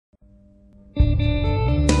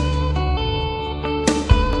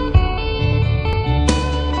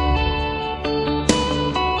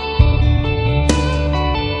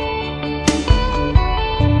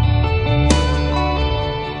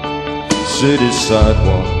City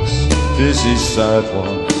sidewalks, busy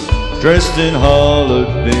sidewalks, dressed in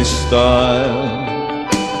holiday style.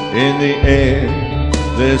 In the air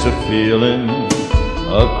there's a feeling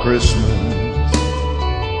of Christmas.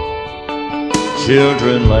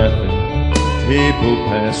 Children laughing, people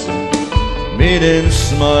passing, meeting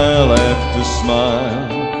smile after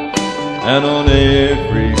smile. And on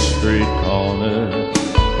every street corner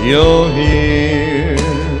you'll hear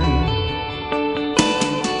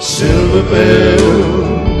silver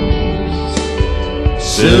bells,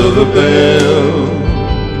 silver bells.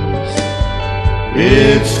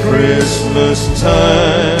 It's Christmas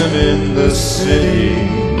time in the city.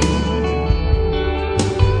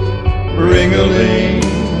 Ring-a-ling,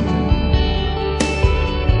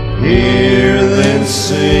 hear them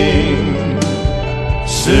sing.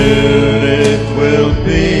 Soon it will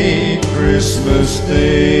be Christmas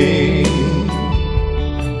Day.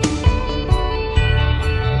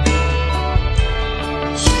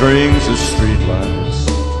 Strings of streetlights,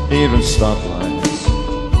 even stoplights,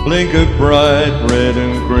 blinker bright red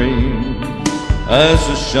and green as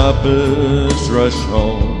the shoppers rush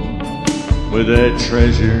home with their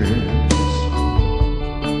treasures.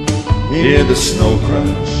 Hear the snow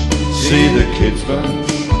crunch, see the kids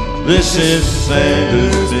bunch. This is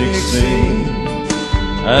Santa's big scene.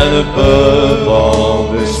 And above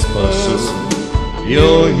all this bustle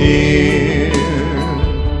you'll hear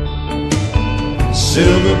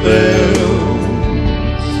silver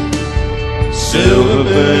bells, silver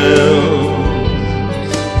bells.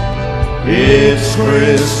 It's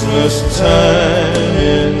Christmas time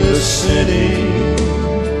in the city.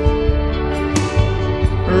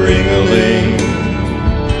 Ring-a-ling,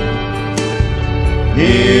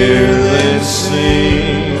 hear them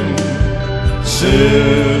sing.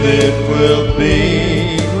 Soon it will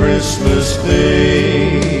be Christmas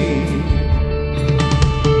Day.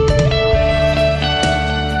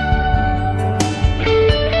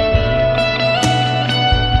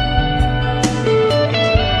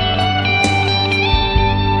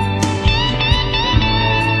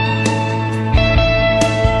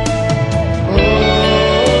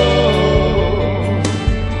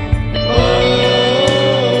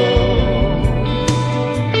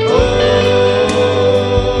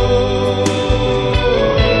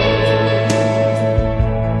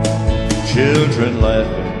 Children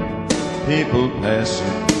laughing, people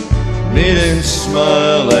passing, meeting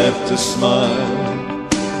smile after smile.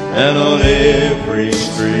 And on every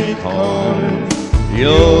street corner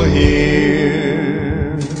you'll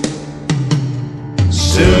hear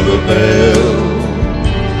silver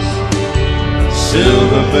bells,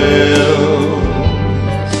 silver bells.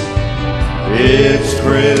 It's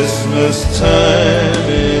Christmas time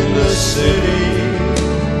in the city.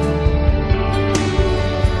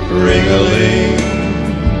 Ring-a-ling,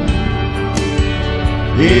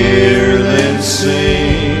 hear them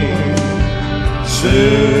sing.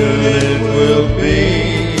 Soon it will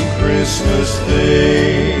be Christmas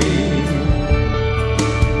Day.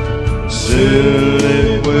 Soon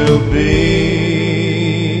it will be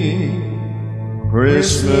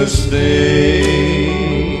Christmas Day.